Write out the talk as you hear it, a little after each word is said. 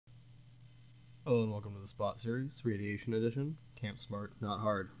Hello and welcome to the Spot Series, Radiation Edition, Camp Smart, Not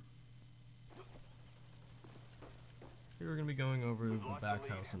Hard. Here we're going to be going over the back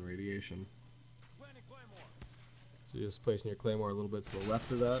house and radiation. So you're just placing your claymore a little bit to the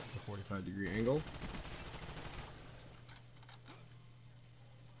left of that, a 45-degree angle.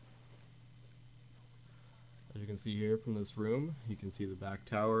 As you can see here from this room, you can see the back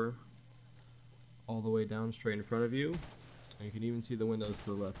tower all the way down straight in front of you, and you can even see the windows to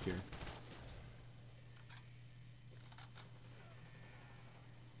the left here.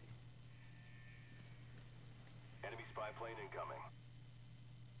 Enemy spy plane incoming.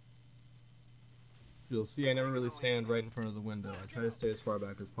 You'll see I never really stand right in front of the window. I try to stay as far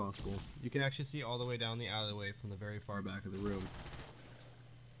back as possible. You can actually see all the way down the alleyway from the very far back of the room.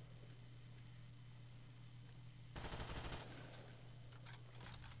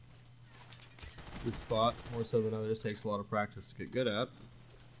 This spot, more so than others, takes a lot of practice to get good at,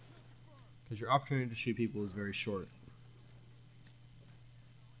 because your opportunity to shoot people is very short.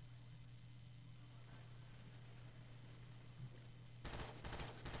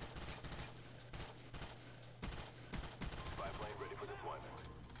 Spy plane ready for deployment.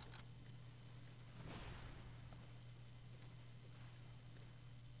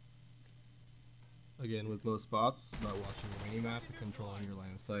 Again, with most spots, it's about watching your minimap and controlling your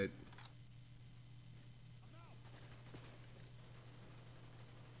line of sight.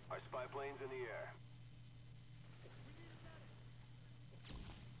 Our spy plane's in the air.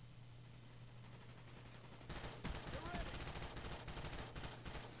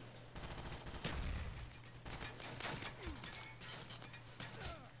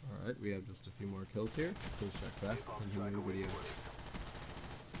 Alright, we have just a few more kills here. Please check back and continue the video.